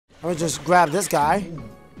I'm gonna just grab this guy.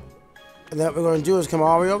 And then what we're gonna do is come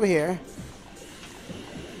all the way over here.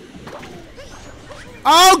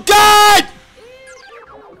 Oh God!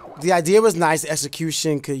 The idea was nice, the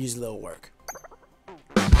execution could use a little work.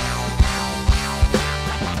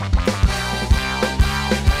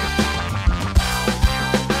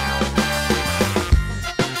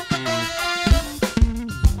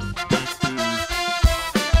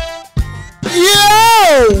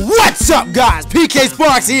 Yo! What's up, guys?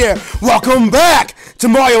 PKSparkxx here. Welcome back to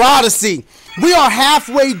Mario Odyssey. We are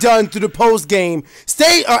halfway done through the post game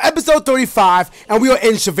episode 35, and we are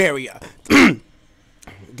in Shiveria.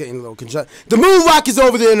 Getting a little conjunct. The moon rock is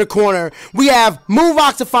over there in the corner. We have moon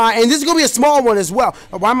rocks to find, and this is gonna be a small one as well.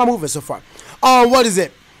 Why am I moving so far? What is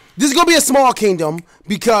it? This is gonna be a small kingdom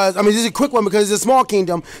because this is a quick one because it's a small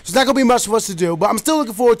kingdom. So it's not gonna be much for us to do, but I'm still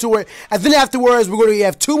looking forward to it. And then afterwards, we're gonna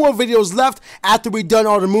have 2 more videos left after we've done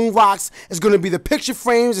all the moon rocks. It's gonna be the picture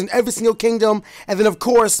frames in every single kingdom, and then of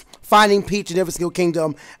course finding Peach in every single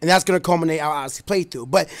kingdom, and that's gonna culminate our Odyssey playthrough.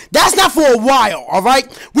 But that's not for a while, all right?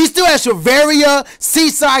 We still have Shiveria,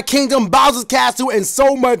 Seaside Kingdom, Bowser's Castle, and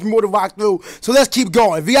so much more to rock through. So let's keep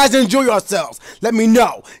going. If you guys enjoy yourselves, let me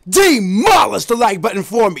know. Demolish the like button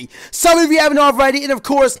for me. Some of you haven't already, and of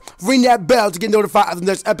course, ring that bell to get notified of the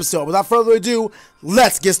next episode. Without further ado,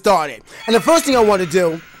 let's get started. And the first thing I want to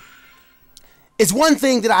do is one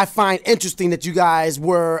thing that I find interesting that you guys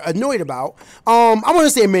were annoyed about. I want to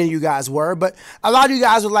say many of you guys were, but a lot of you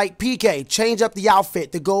guys were like, PK, change up the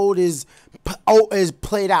outfit. The gold is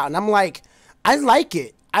played out. And I'm like, I like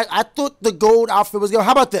it. I thought the gold outfit was good.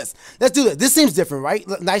 How about this? Let's do this. This seems different, right?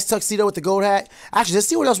 Nice tuxedo with the gold hat. Actually, let's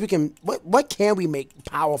see what else we can, what can we make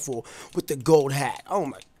powerful with the gold hat? Oh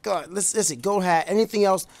my God. Let's see, gold hat. Anything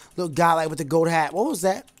else? Little guy like with the gold hat. What was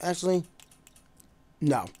that, actually?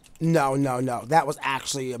 No. No. That was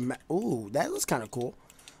actually ooh, that was kind of cool.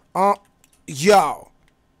 Yo.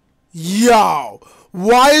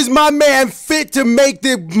 Why is my man fit to make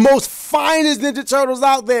the most finest Ninja Turtles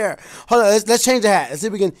out there? Hold on, let's change the hat. Let's see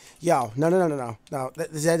if we can. Yo, no.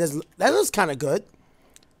 That looks kind of good.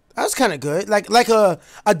 That was kind of good. Like a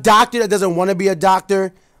doctor that doesn't want to be a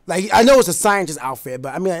doctor. Like, I know it's a scientist outfit,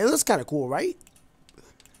 but I mean, it looks kind of cool, right?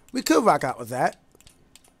 We could rock out with that.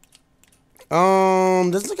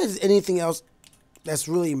 Doesn't look like there's anything else that's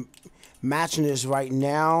really matching this right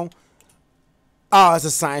now. Oh, it's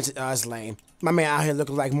a science. Oh, it's lame. My man out here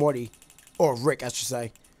looking like Morty. Or Rick, I should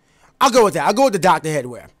say. I'll go with that. I'll go with the Dr.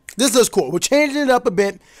 Headwear. This looks cool. We're changing it up a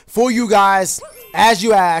bit for you guys. As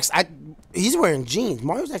you asked, he's wearing jeans.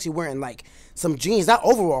 Mario's actually wearing, like, some jeans. Not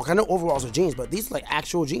overalls. I know overalls are jeans, but these are, like,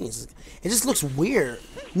 actual jeans. It just looks weird.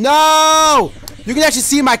 No! You can actually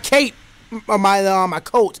see my cape, my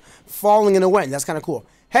coat, falling in the wind. That's kind of cool.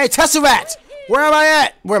 Hey, Tesseract! Where am I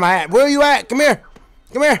at? Where am I at? Where are you at? Come here.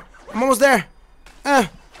 Come here. I'm almost there.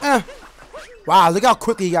 Wow, look how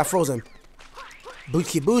quickly he got frozen.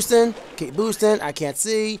 Keep boosting. Keep boosting. I can't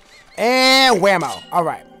see. And whammo.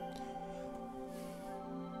 Alright.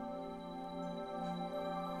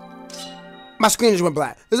 My screen just went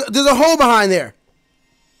black. There's a hole behind there.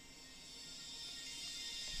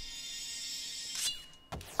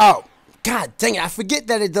 Oh. God dang it, I forget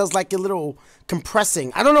that it does like a little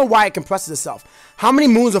compressing. I don't know why it compresses itself. How many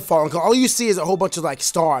moons are falling? Because all you see is a whole bunch of like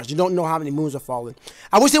stars. You don't know how many moons are falling.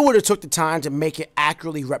 I wish they would have took the time to make it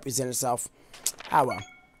accurately represent itself. Ah well.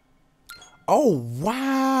 Oh,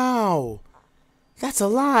 wow. That's a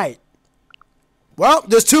lot. Well,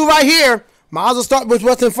 there's 2 right here. Might as well start with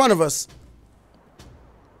what's in front of us.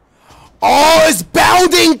 Oh, it's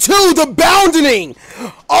bounding too! The bounding!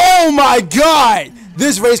 Oh my God!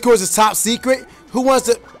 This race course is top secret. Who wants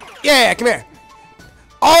to? Yeah, come here.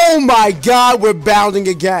 Oh my God, we're bounding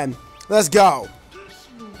again. Let's go.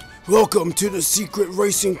 Welcome to the secret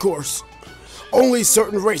racing course. Only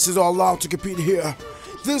certain races are allowed to compete here.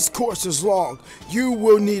 This course is long. You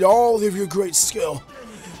will need all of your great skill.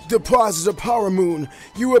 The prize is a power moon.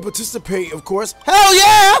 You will participate, of course. Hell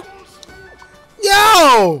yeah!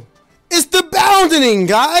 Yo! It's the bounding,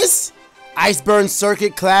 guys! Iceberg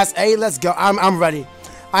Circuit Class A, let's go. I'm ready.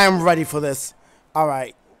 I am ready for this.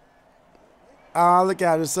 Alright. Oh, look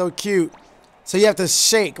at it. It's so cute. So you have to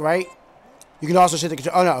shake, right? You can also shake the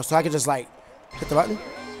control. Oh, no. So I can just, like, hit the button.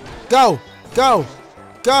 Go. Go.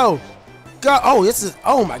 Go. Go. Oh, this is...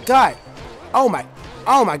 Oh, my God. Oh, my...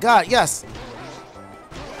 Oh, my God. Yes.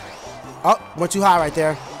 Oh, went too high right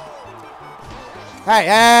there. Hey,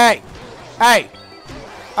 hey, hey.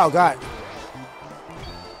 Oh, God.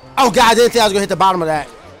 Oh, God, I didn't think I was going to hit the bottom of that.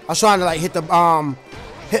 I was trying to, like, hit the,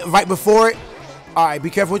 hit right before it. All right, be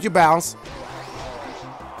careful with your bounce.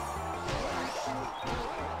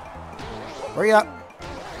 Hurry up.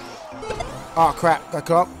 Oh crap, got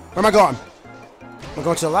caught up. Where am I going? Am I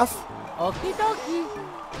going to the left? Okie dokie.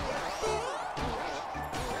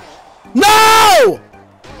 No!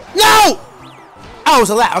 No! Oh, it's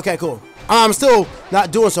a lap. Okay, cool. I'm still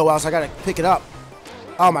not doing so well, so I gotta pick it up.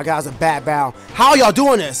 Oh my god, it's a bad bound. How are y'all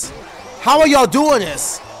doing this? How are y'all doing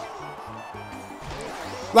this?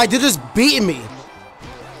 Like, they're just beating me.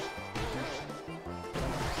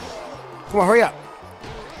 Come on, hurry up.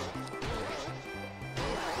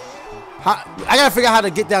 I gotta figure out how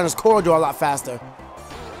to get down this corridor a lot faster.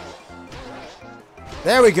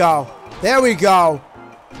 There we go. There we go.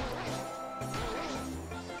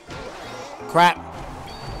 Crap.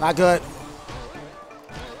 Not good.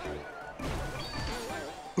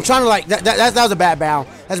 I'm trying to like that was a bad bound.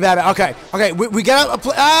 That's a bad bound. Okay. Okay. We got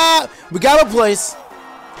we got a place.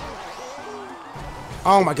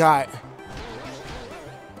 Oh my god.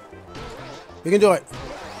 We can do it.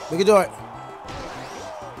 We can do it.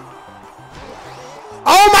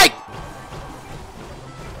 Oh my!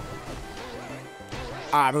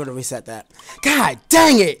 Alright, we're gonna reset that. God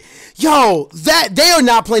dang it! Yo, they are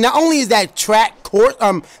not playing. Not only is that track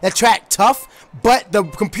that track tough, but the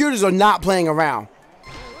computers are not playing around.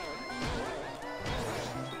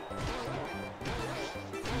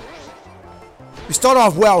 We start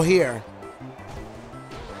off well here.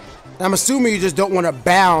 And I'm assuming you just don't want to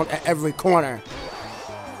bound at every corner.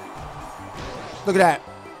 Look at that.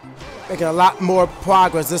 Making a lot more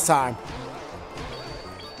progress this time.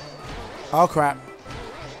 Oh crap.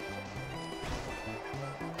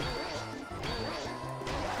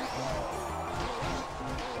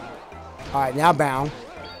 Alright, now bound.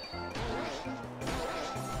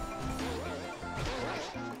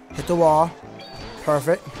 Hit the wall.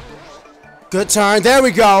 Perfect. Good turn. There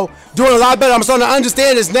we go. Doing a lot better. I'm starting to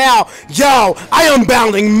understand this now. Yo, I am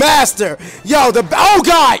bounding master. Yo, oh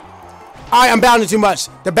god! Alright, I'm bounding too much.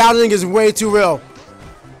 The bounding is way too real.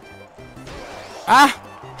 Ah,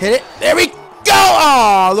 hit it. There we go.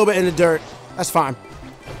 Oh, a little bit in the dirt. That's fine.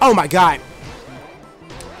 Oh my god.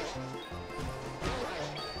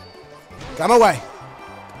 Got my way.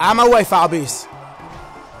 Out of my way, foul beast.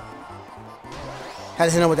 Had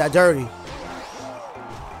to hit him with that dirty.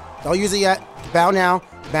 Don't use it yet. Bound now.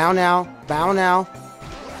 Bound now. Bound now.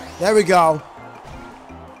 There we go.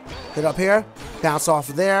 Hit up here. Bounce off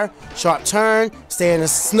of there. Sharp turn. Stay in the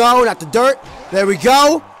snow, not the dirt. There we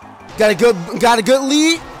go. Got a good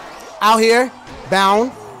lead. Out here.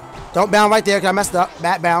 Bound. Don't bound right there because I messed up.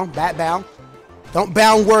 Bat bound. Bat bound. Don't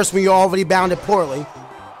bound worse when you already bounded poorly.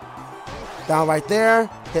 Bound right there.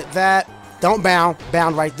 Hit that. Don't bound.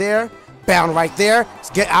 Bound right there. Bound right there. Let's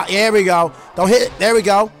get out. There we go. Don't hit it. There we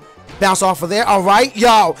go. Bounce off of there. All right.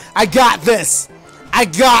 Yo, I got this. I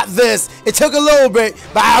got this. It took a little bit,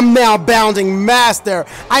 but I'm now bounding master.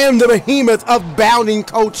 I am the behemoth of bounding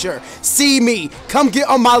culture. See me. Come get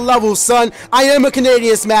on my level, son. I am a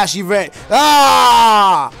Canadian Smash event.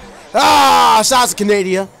 Ah! Ah! Shots to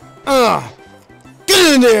Canada.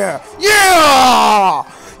 Get in there. Yeah!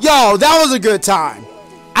 Yo, that was a good time.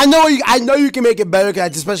 I know you can make it better,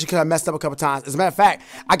 especially because I messed up a couple times. As a matter of fact,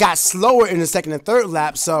 I got slower in the second and third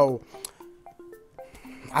lap, so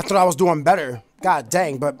I thought I was doing better. God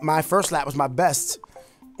dang, but my first lap was my best.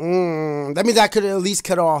 That means I could at least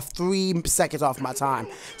cut off 3 seconds off my time.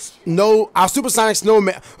 No, our Supersonic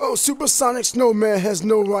Snowman. Oh, Supersonic Snowman has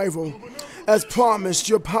no rival. As promised,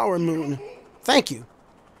 your power moon. Thank you.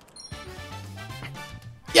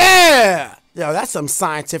 Yeah! Yo, that's some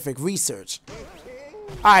scientific research.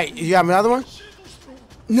 Alright, you have another one?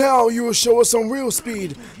 Now you will show us some real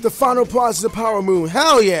speed. The final prize is the power moon.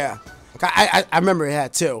 Hell yeah! I remember it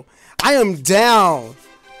had two. I am down.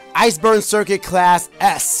 Iceberg Circuit Class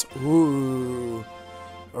S. Ooh.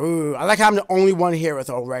 Ooh. I like how I'm the only one here with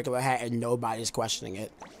a regular hat and nobody's questioning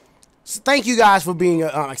it. So thank you guys for being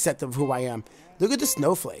accepting of who I am. Look at the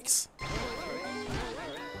snowflakes.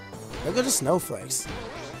 Look at the snowflakes.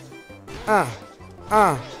 Don't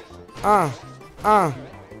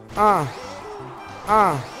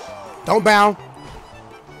bound.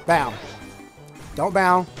 Bound. Don't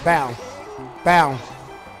bound. Bound. Bound.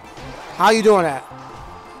 How you doing that?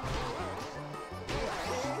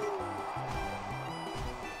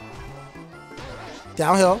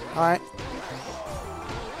 Downhill. Alright.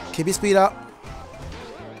 Keep your speed up.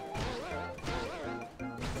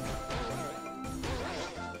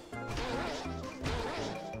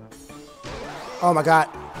 Oh my god.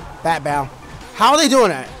 Bat bound. How are they doing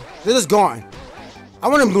that? They're just gone. I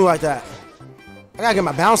want them to move like that. I gotta get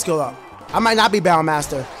my bound skill up. I might not be bound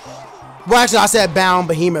master. Well, actually, I said bound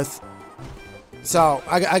behemoth. So,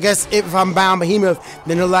 I guess if I'm bound behemoth,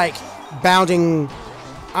 then they're like bounding.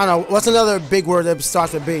 I don't know. What's another big word that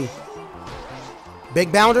starts with B?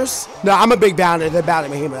 Big bounders? No, I'm a big bounder. They're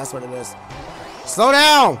bounding behemoth. That's what it is. Slow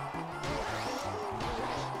down.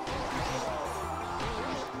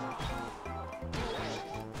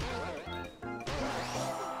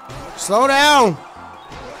 Slow down.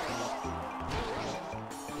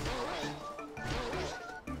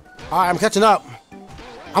 Alright, I'm catching up.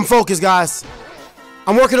 I'm focused, guys.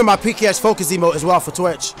 I'm working on my PKS focus emote as well for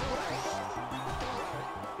Twitch.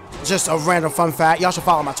 Just a random fun fact. Y'all should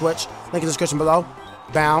follow my Twitch. Link in the description below.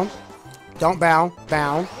 Bound. Don't bound.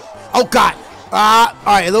 Bound. Oh, God.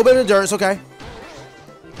 Alright, a little bit of dirt. It's okay.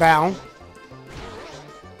 Bound.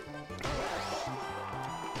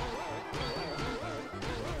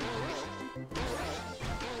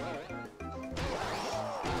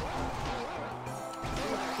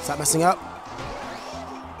 Stop messing up.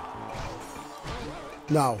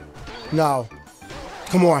 No. No.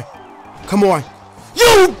 Come on. Come on.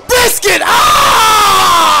 You biscuit!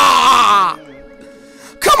 Ah!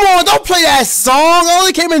 Come on, don't play that song. I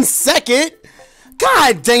only came in second.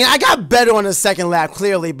 God dang it. I got better on the second lap,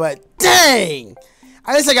 clearly, but dang.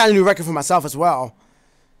 I guess I got a new record for myself as well.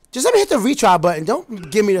 Just let me hit the retry button.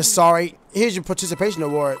 Don't give me the sorry. Here's your participation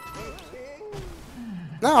award.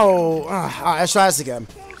 No. Alright, let's try this again.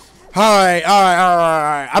 Alright.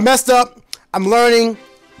 I messed up. I'm learning.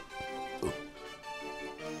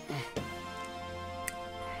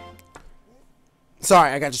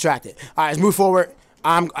 Sorry, I got distracted. Alright, let's move forward.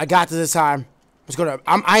 I got this time. Let's go to.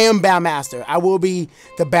 I am Bound Master. I will be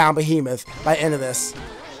the Bound Behemoth by the end of this.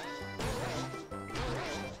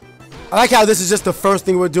 I like how this is just the first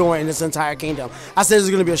thing we're doing in this entire kingdom. I said this is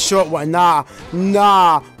gonna be a short one. Nah.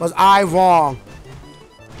 Was I wrong?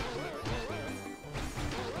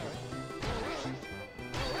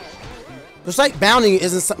 Looks like bounding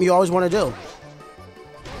isn't something you always want to do.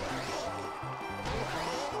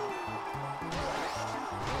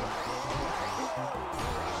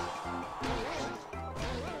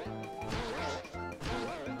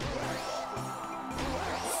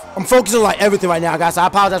 I'm focusing on like everything right now, guys. So I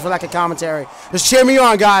apologize for lack of commentary. Just cheer me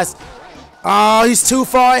on, guys. Oh, he's too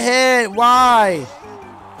far ahead. Why?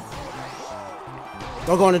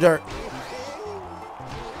 Don't go in the dirt.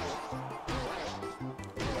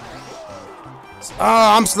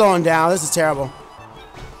 Oh, I'm slowing down. This is terrible.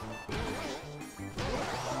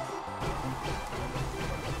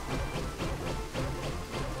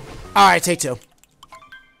 Alright, take two.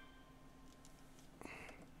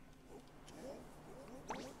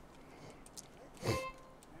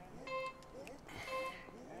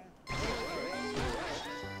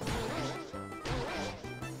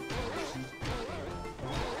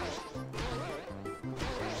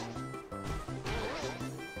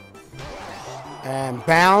 And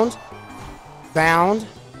bound.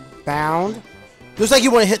 Looks like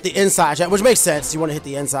you want to hit the inside, which makes sense. You want to hit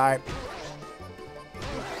the inside.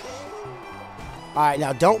 Alright,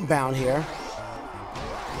 now don't bound here.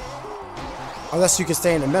 Unless you can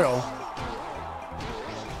stay in the middle.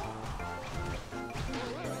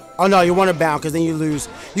 Oh no, you want to bound because then you lose.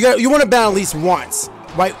 You want to bound at least once.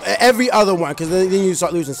 Right? Every other one, because then you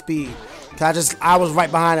start losing speed. Cause I was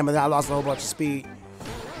right behind him and then I lost a whole bunch of speed.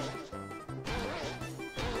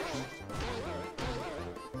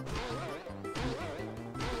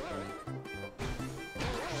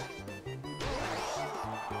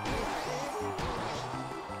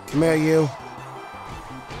 Come here, you.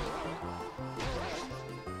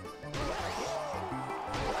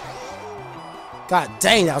 God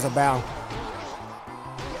dang, that was a bound.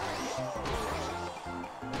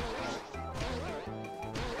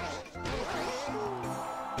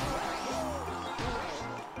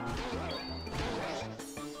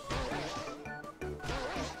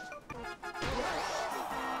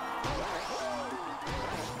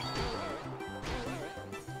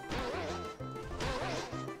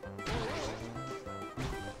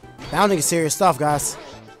 Bounding is serious stuff, guys.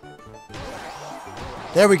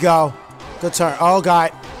 There we go. Good turn. Oh,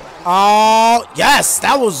 God. Oh, yes.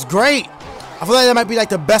 That was great. I feel like that might be like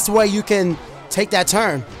the best way you can take that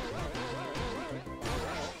turn.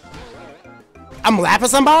 I'm lapping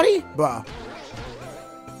somebody? Bruh.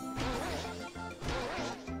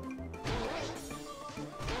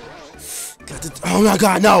 Oh, my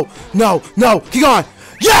God. No. Keep going.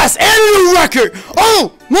 Yes! And a new record!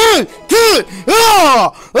 Oh! My God!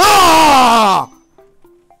 Ah!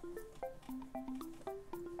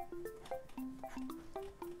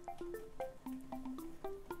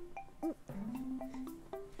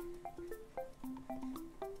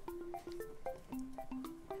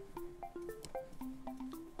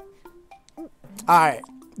 Alright.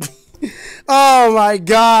 Oh my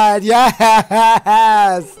God.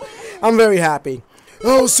 Yes! I'm very happy.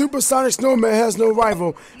 Oh, supersonic snowman has no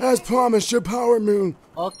rival. As promised, your power moon.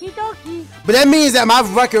 Okie dokie. But that means that my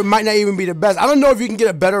record might not even be the best. I don't know if you can get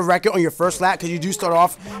a better record on your first lap because you do start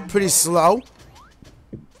off pretty slow.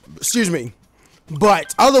 Excuse me.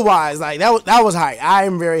 But otherwise, like that was high. I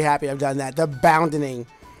am very happy I've done that. The bounding.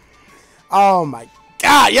 Oh my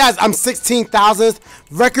God! Yes, I'm 16,000th.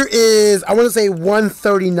 Record is, I want to say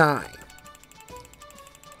 139.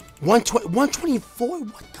 124.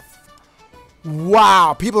 What the?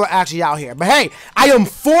 Wow, people are actually out here. But hey, I am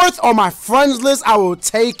 4th on my friends list. I will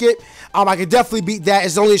take it. I could definitely beat that.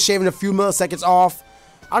 It's only shaving a few milliseconds off.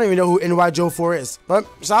 I don't even know who NY Joe 4 is, but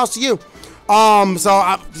shout out to you.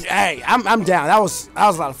 Hey, I'm down. That was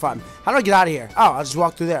a lot of fun. How do I get out of here? Oh, I just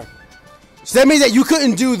walked through there. So that means that you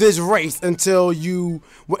couldn't do this race until you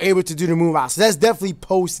were able to do the move out. So that's definitely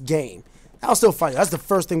post game. That was still funny. That's the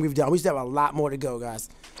first thing we've done. We still have a lot more to go, guys.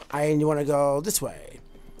 I want to go this way.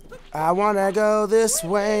 I want to go this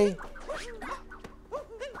way.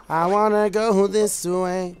 I want to go this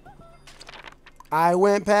way. I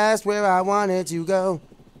went past where I wanted to go.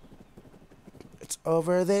 It's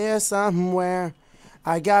over there somewhere.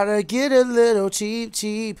 I gotta get a little cheap,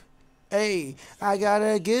 cheap. Hey, I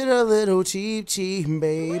gotta get a little cheap, cheap,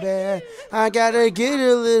 baby. I gotta get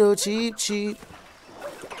a little cheap, cheap.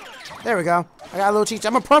 There we go. I got a little cheap.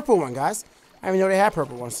 I'm a purple one, guys. I didn't even know they had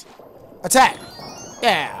purple ones. Attack.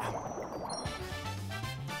 Yeah.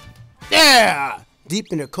 Yeah. Deep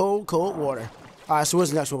in the cold, cold water. All right, so what's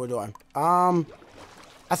the next one we're doing?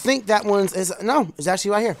 I think that one's it's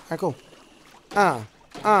actually right here. All right, cool.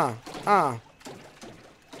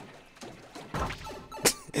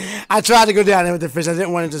 I tried to go down there with the fish. I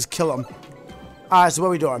didn't want to just kill him. All right, so what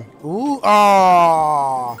are we doing? Ooh,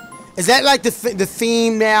 oh. Is that like the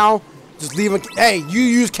theme now? Just leave him. Hey, you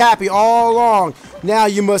use Cappy all along. Now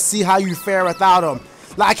you must see how you fare without him.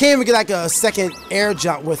 Like, I can't even get like a second air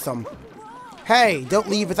jump with him. Hey, don't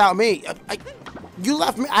leave without me. You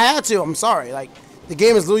left me. I had to. I'm sorry. Like, the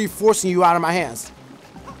game is literally forcing you out of my hands.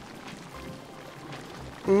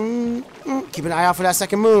 Keep an eye out for that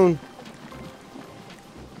second moon.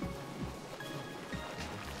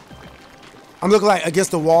 I'm looking like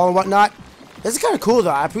against the wall and whatnot. This is kind of cool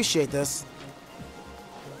though. I appreciate this.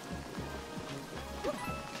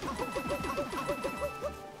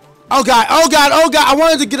 Oh God! Oh God! Oh God! I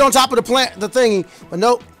wanted to get on top of the thingy, but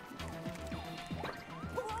nope.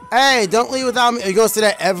 Hey, don't leave without me. Are you gonna say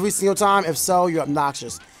that every single time? If so, you're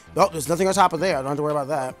obnoxious. Nope, there's nothing on top of there. I don't have to worry about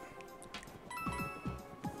that.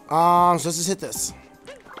 So let's just hit this.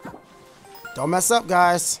 Don't mess up,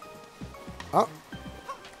 guys. Oh.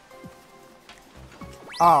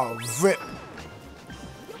 Oh, rip.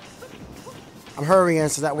 I'm hurrying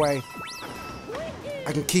so that way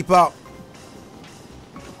I can keep up.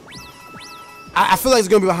 I feel like it's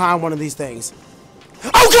going to be behind one of these things.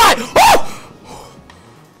 Oh, God! Oh!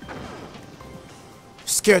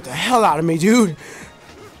 Scared the hell out of me, dude.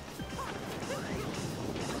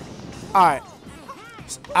 Alright.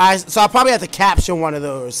 So I probably have to capture one of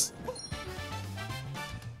those.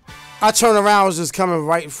 I turned around, it was just coming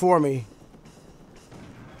right for me.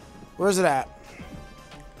 Where's it at?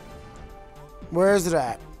 Where is it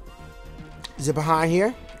at? Is it behind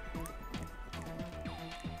here?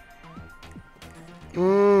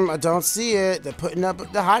 I don't see it. They're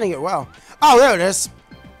hiding it well. Oh, there it is.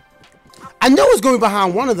 I know it's going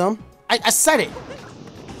behind one of them. I said it.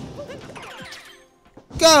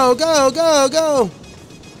 Go, go, go, go.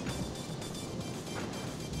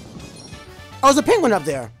 Oh, there's a penguin up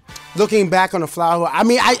there. Looking back on the flower. I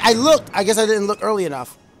mean, I looked. I guess I didn't look early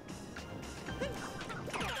enough.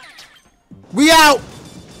 We out.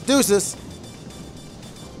 Deuces.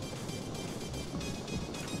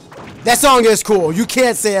 That song is cool. You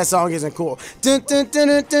can't say that song isn't cool. I don't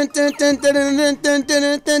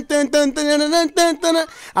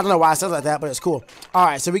know why it sounds like that, but it's cool.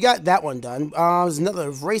 Alright, so we got that one done. There's another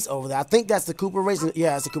race over there. I think that's the Cooper race.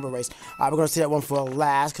 Yeah, it's the Cooper race. Alright, we're going to see that one for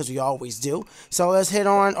last because we always do. So let's head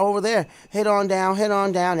on over there. Head on down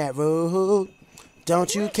that road.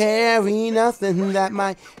 Don't you carry nothing that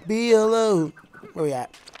might be a load. Where we at?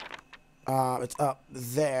 It's up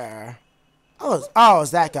there. Oh,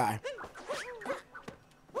 it's that guy.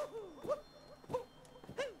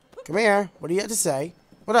 Come here. What do you have to say?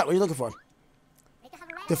 What up? What are you looking for?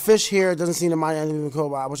 The fish here doesn't seem to mind anything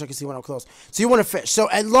cool. I wish I could see one up close. So you want a fish. So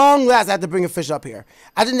at long last, I had to bring a fish up here.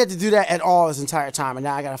 I didn't have to do that at all this entire time. And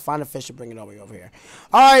now I got to find a fish and bring it over here.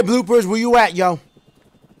 All right, bloopers. Where you at, yo?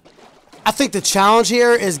 I think the challenge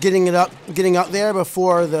here is getting up there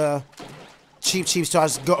before the cheap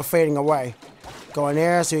starts fading away. Go in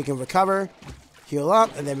there so you can recover, heal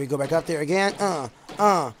up, and then we go back up there again.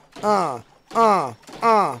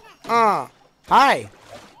 Hi.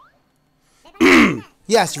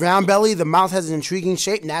 Yes, round belly. The mouth has an intriguing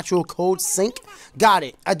shape. Natural cold sink. Got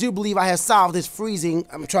it. I do believe I have solved this freezing.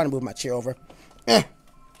 I'm trying to move my chair over. There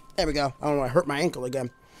we go. I don't want to hurt my ankle again.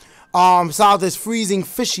 Solved this freezing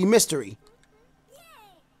fishy mystery.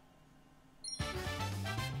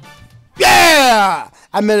 Yeah!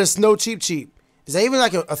 I made a snow cheap. Is that even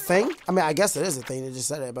like a thing? I mean, I guess it is a thing. They just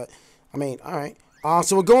said it, but I mean, all right.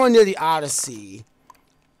 So we're going near the Odyssey.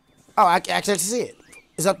 Oh, I can actually see it.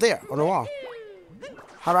 It's up there on the wall.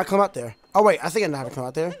 How do I come up there? Oh, wait. I think I know how to come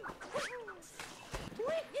out there.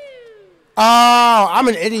 Oh, I'm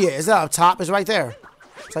an idiot. Is that up top? It's right there.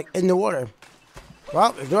 It's like in the water.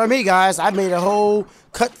 Well, ignore me, guys. I made a whole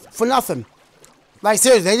cut for nothing. Like,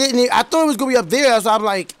 seriously, they didn't even, I thought it was going to be up there. So I'm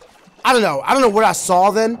like, I don't know. I don't know what I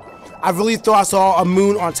saw then. I really thought I saw a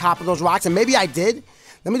moon on top of those rocks. And maybe I did.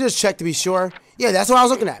 Let me just check to be sure. Yeah, that's what I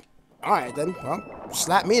was looking at. All right, then. Well,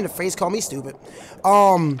 slap me in the face. Call me stupid.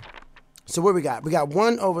 So what we got? We got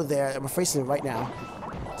one over there. We're facing it right now.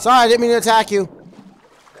 Sorry, I didn't mean to attack you.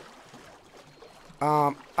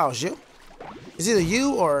 Oh, it's you? It's either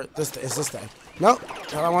you or this. It's this thing. Nope.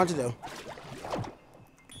 That's what I wanted to do.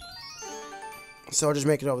 So I'll just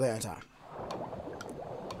make it over there in time.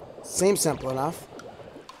 Seems simple enough.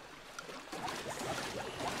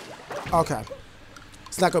 Okay.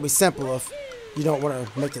 It's not going to be simple if you don't want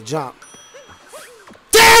to make the jump.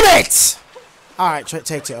 Damn it! Alright,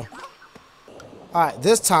 take two. Alright,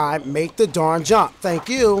 this time, make the darn jump. Thank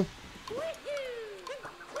you.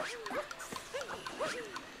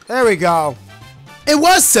 There we go. It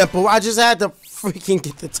was simple. I just had to freaking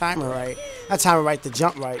get the timer right. Not timer right, the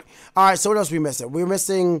jump right. Alright, so what else are we missing? We're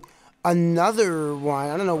missing another one.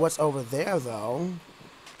 I don't know what's over there, though.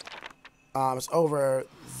 It's over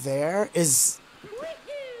there. Is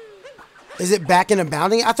it back in the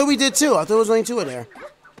bounding? I thought we did, too. I thought there was only two in there.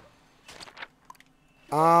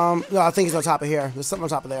 No, I think it's on top of here. There's something on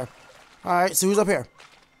top of there. Alright, so who's up here?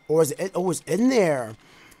 Or is it? Oh, it's in there.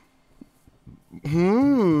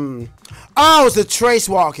 Oh, it's the trace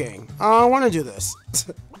walking. I don't want to do this.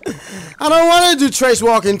 I don't want to do trace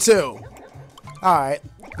walking, too. Alright,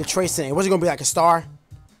 the tracing. What's it going to be, like a star?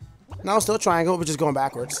 No, still a triangle, but just going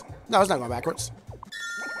backwards. No, it's not going backwards.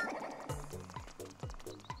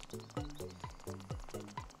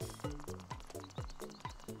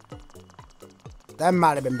 That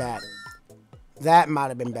might have been bad. That might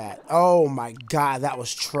have been bad. Oh my god, that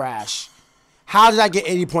was trash. How did I get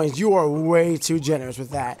 80 points? You are way too generous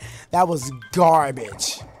with that. That was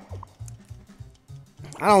garbage.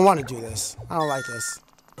 I don't want to do this. I don't like this.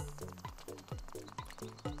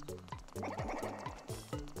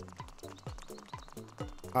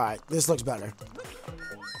 Alright, this looks better.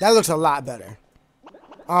 That looks a lot better.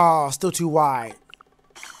 Oh, still too wide.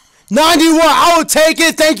 91, I will take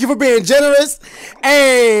it. Thank you for being generous.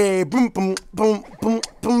 Hey, boom, boom, boom, boom,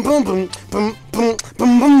 boom, boom, boom, boom, boom, boom,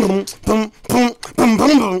 boom, boom, boom, boom,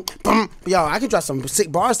 boom, boom. Yo, I could drop some sick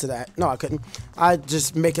bars to that. No, I couldn't. I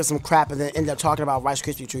just make up some crap and then end up talking about Rice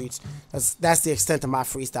Krispie treats. That's the extent of my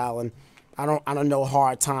freestyling. I don't know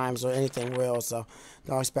hard times or anything real, so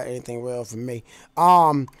don't expect anything real from me.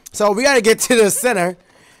 So we gotta get to the center.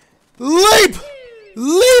 Leap,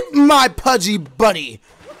 my pudgy buddy.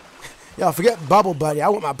 Yo, forget Bubble Buddy. I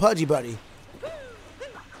want my Pudgy Buddy.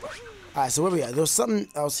 Alright, so where we at? There was something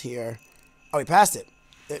else here. Oh, we passed it.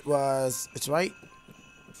 It's right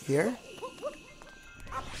here.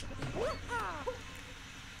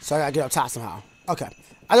 So I gotta get up top somehow. Okay.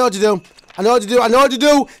 I know what to do. I know what to do. I know what to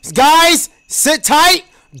do. Guys, sit tight.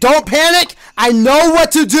 Don't panic. I know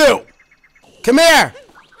what to do. Come here.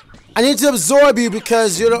 I need to absorb you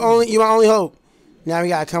because you're my only hope. Now we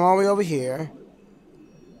gotta come all the way over here.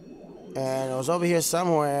 And it was over here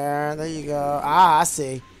somewhere. There you go. Ah, I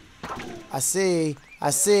see. I see. I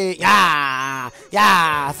see. Yeah.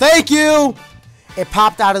 Yeah. Thank you. It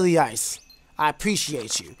popped out of the ice. I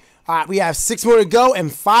appreciate you. All right, we have 6 more to go,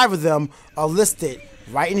 and 5 of them are listed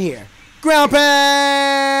right in here. Ground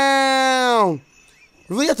pound.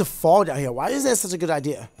 We really have to fall down here. Why is that such a good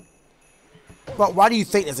idea? Well, why do you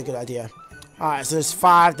think that's a good idea? All right, so there's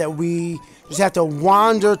 5 that we just have to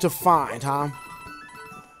wander to find, huh?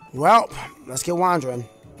 Well, let's get wandering.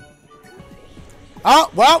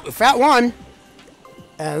 Oh, well, we found one.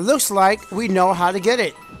 And it looks like we know how to get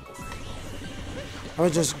it. I'm going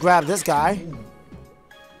to just grab this guy.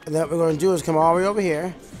 And then what we're going to do is come all the way over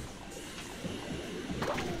here.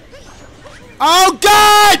 Oh,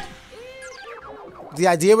 God! The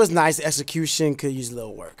idea was nice. The execution could use a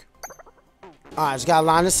little work. Alright, just got to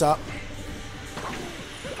line this up.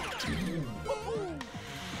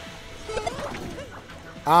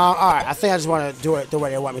 Alright, I think I just want to do it the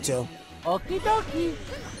way they want me to. Okie dokie.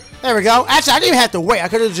 There we go. Actually, I didn't even have to wait. I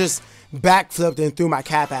could have just backflipped and threw my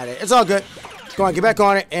cap at it. It's all good. Go on, get back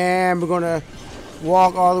on it, and we're gonna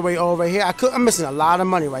walk all the way over here. I'm missing a lot of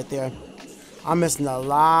money right there. I'm missing a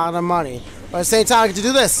lot of money. But at the same time, I get to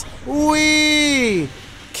do this. Whee!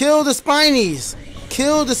 Kill the Spinies.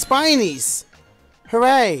 Kill the Spinies.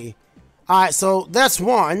 Hooray. Alright, so that's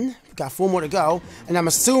one. Got 4 more to go. And I'm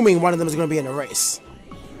assuming one of them is going to be in the race.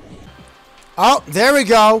 Oh, there we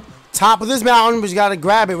go. Top of this mountain, but you got to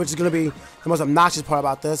grab it, which is going to be the most obnoxious part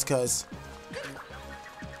about this, because...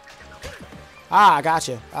 Ah, I got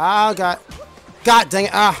you. Ah, God dang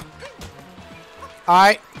it. Ah.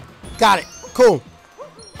 Alright. Got it. Cool.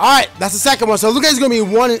 Alright, that's the second one. So it looks like it's going to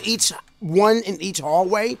be one in each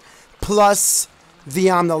hallway, plus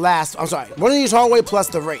the last... I'm sorry. One in each hallway, plus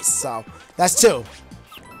the race. So, that's 2.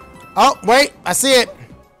 Oh, wait. I see it.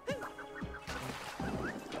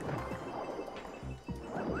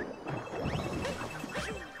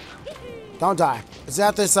 Don't die. It's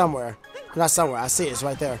out there somewhere. Not somewhere. I see it. It's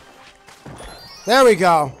right there. There we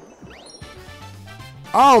go.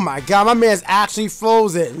 Oh my God, my man's actually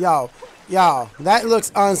frozen. Yo, that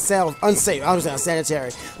looks unsafe. I was saying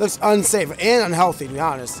unsanitary. Looks unsafe and unhealthy, to be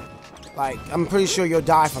honest. Like, I'm pretty sure you'll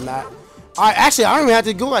die from that. Alright, actually, I don't even have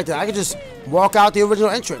to go like that. I can just walk out the original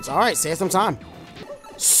entrance. Alright, save some time.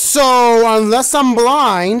 So, unless I'm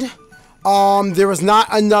blind, there was not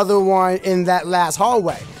another one in that last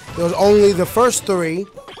hallway. There was only the first 3,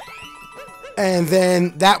 and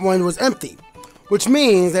then that one was empty. Which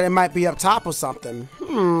means that it might be up top or something.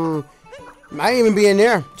 Might even be in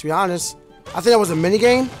there, to be honest. I think that was a mini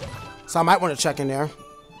game, so I might want to check in there.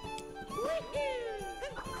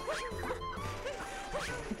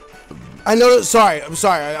 I know. I'm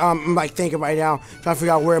sorry. I'm like thinking right now, trying to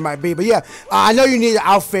figure out where it might be. But yeah, I know you need an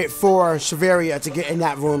outfit for Shiveria to get in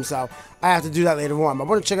that room, so I have to do that later on. I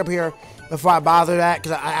want to check up here before I bother that,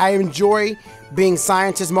 because I enjoy being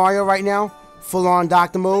Scientist Mario right now. Full-on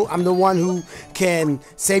doctor mode. I'm the one who can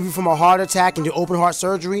save you from a heart attack and do open heart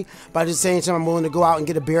surgery, but at the same time I'm willing to go out and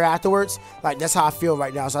get a beer afterwards. Like, that's how I feel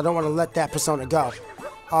right now, so I don't want to let that persona go.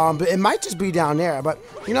 But it might just be down there, but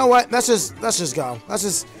you know what? Let's just go. Let's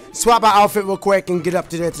just swap our outfit real quick and get up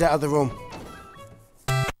to there to that other room.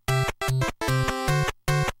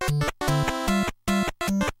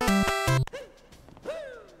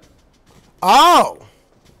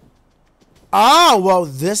 Oh, well,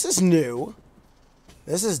 this is new.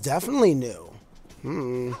 This is definitely new.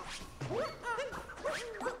 Where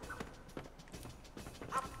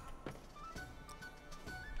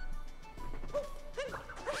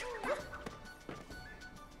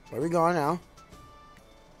are we going now?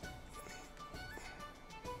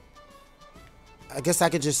 I guess I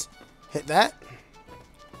could just hit that.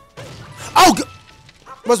 Oh!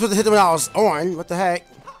 Was supposed to hit it when I was on. What the heck?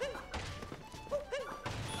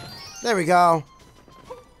 There we go.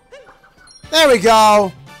 There we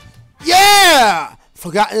go. Yeah!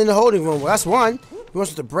 Forgotten in the holding room. Well, that's one. We want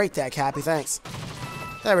to break that, Cappy. Thanks.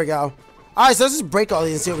 There we go. Alright, so let's just break all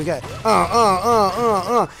these and see what we get.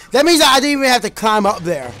 That means I didn't even have to climb up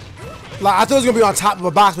there. Like, I thought it was going to be on top of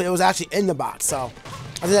a box, but it was actually in the box. So,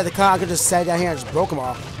 I didn't have to climb. I could just sat down here and just broke them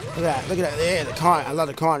all. Look at that. Look at that. Yeah, the carnage. I love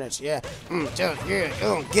the carnage. Yeah. Yeah.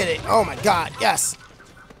 Oh, get it. Oh, my God. Yes.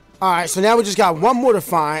 Alright, so now we just got one more to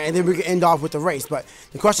find, and then we can end off with the race. But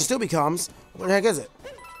the question still becomes, what the heck is it?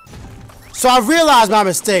 So I realized my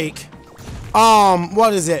mistake.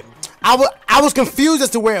 What is it? I was confused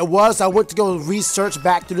as to where it was, so I went to go research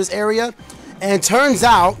back through this area. And it turns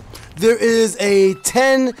out there is a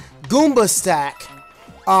 10 Goomba stack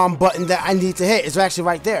button that I need to hit. It's actually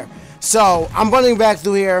right there. So I'm running back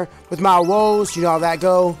through here with my woes, you know how that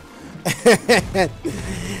go.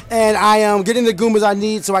 And I am getting the Goombas I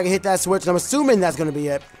need so I can hit that switch. And I'm assuming that's going to be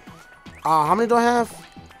it. How many do I have?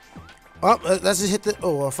 Oh, let's just hit the...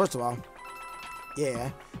 Oh, well, first of all.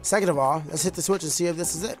 Yeah. Second of all, let's hit the switch and see if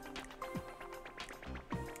this is it.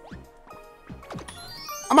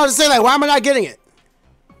 I'm about to say, like, why am I not getting it?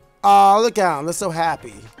 Oh, look at him. They're so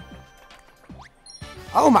happy.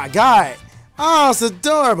 Oh, my God. Oh, it's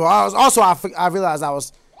adorable. I realized I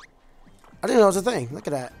didn't know it was a thing. Look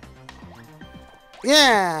at that.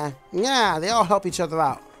 Yeah, they all help each other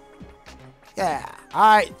out. Yeah.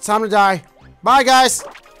 Alright, time to die. Bye, guys.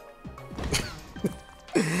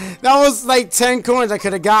 That was like 10 coins I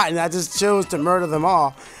could have gotten. I just chose to murder them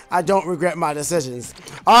all. I don't regret my decisions.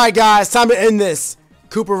 Alright, guys, time to end this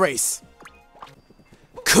Koopa race.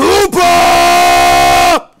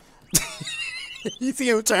 Koopa! You see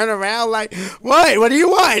him turn around like, what? What do you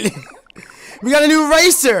want? We got a new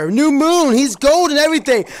racer, new moon. He's gold and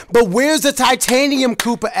everything. But where's the titanium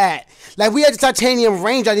Koopa at? Like, we had the titanium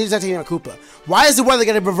range. I need the titanium Koopa. Why is the weather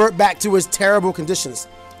going to revert back to its terrible conditions?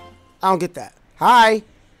 I don't get that. Hi.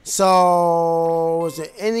 So, is there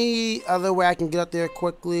any other way I can get up there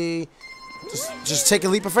quickly? Just take a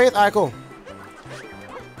leap of faith? Alright, cool.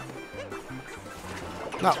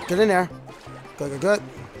 No, get in there. Good, good, good.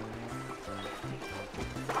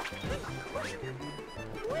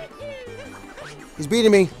 He's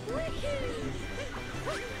beating me.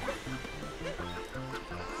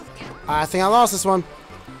 I think I lost this one.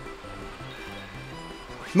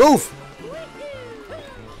 Move!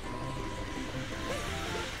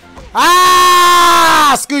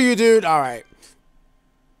 Ah! Screw you, dude. Alright.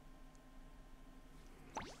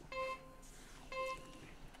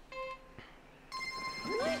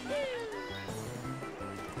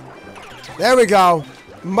 There we go.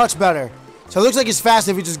 Much better. So it looks like it's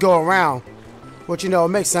faster if we just go around. Which, you know, it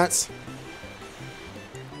makes sense.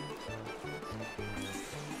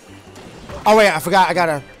 Oh, wait. I forgot. I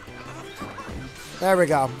gotta... There we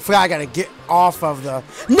go. Forgot I gotta get off of the...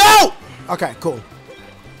 No! Okay, cool.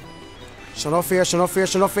 Show no fear. Show no fear.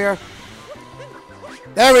 Show no fear.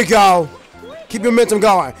 There we go. Keep your momentum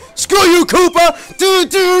going. Screw you, Koopa! Do,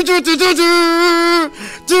 do, do, do, do, do.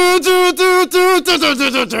 Do, do, do, do, do, do,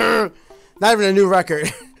 do, do, do. Not even a new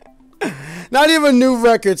record. Not even a new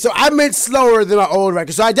record. So I made slower than my old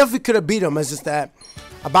record. So I definitely could have beat him. It's just that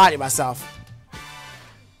I bodied myself.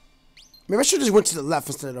 Maybe I should have just went to the left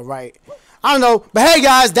instead of the right. I don't know. But hey,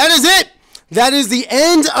 guys, that is it. That is the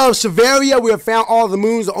end of Shiveria. We have found all the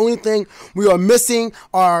moons. The only thing we are missing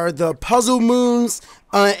are the puzzle moons.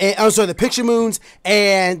 I'm sorry, the picture moons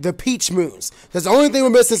and the peach moons. That's the only thing we're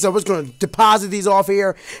missing. So we're just going to deposit these off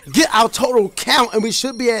here. Get our total count. And we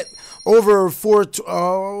should be at over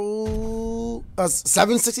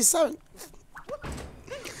 767.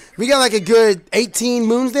 We got like a good 18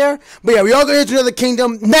 moons there. But yeah, we all go into another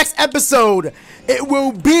kingdom. Next episode, it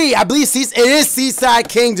will be, I believe it is Seaside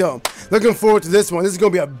Kingdom. Looking forward to this one. This is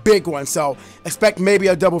going to be a big one. So expect maybe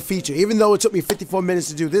a double feature. Even though it took me 54 minutes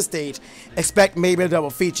to do this stage, expect maybe a double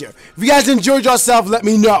feature. If you guys enjoyed yourself, let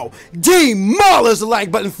me know. Demolish the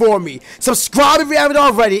like button for me. Subscribe if you haven't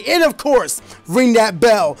already. And of course, ring that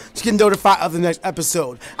bell to get notified of the next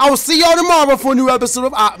episode. I will see y'all tomorrow for a new episode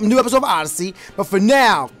of Odyssey. But for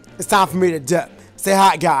now, it's time for me to dip. Stay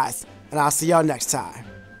hot, guys. And I'll see y'all next time.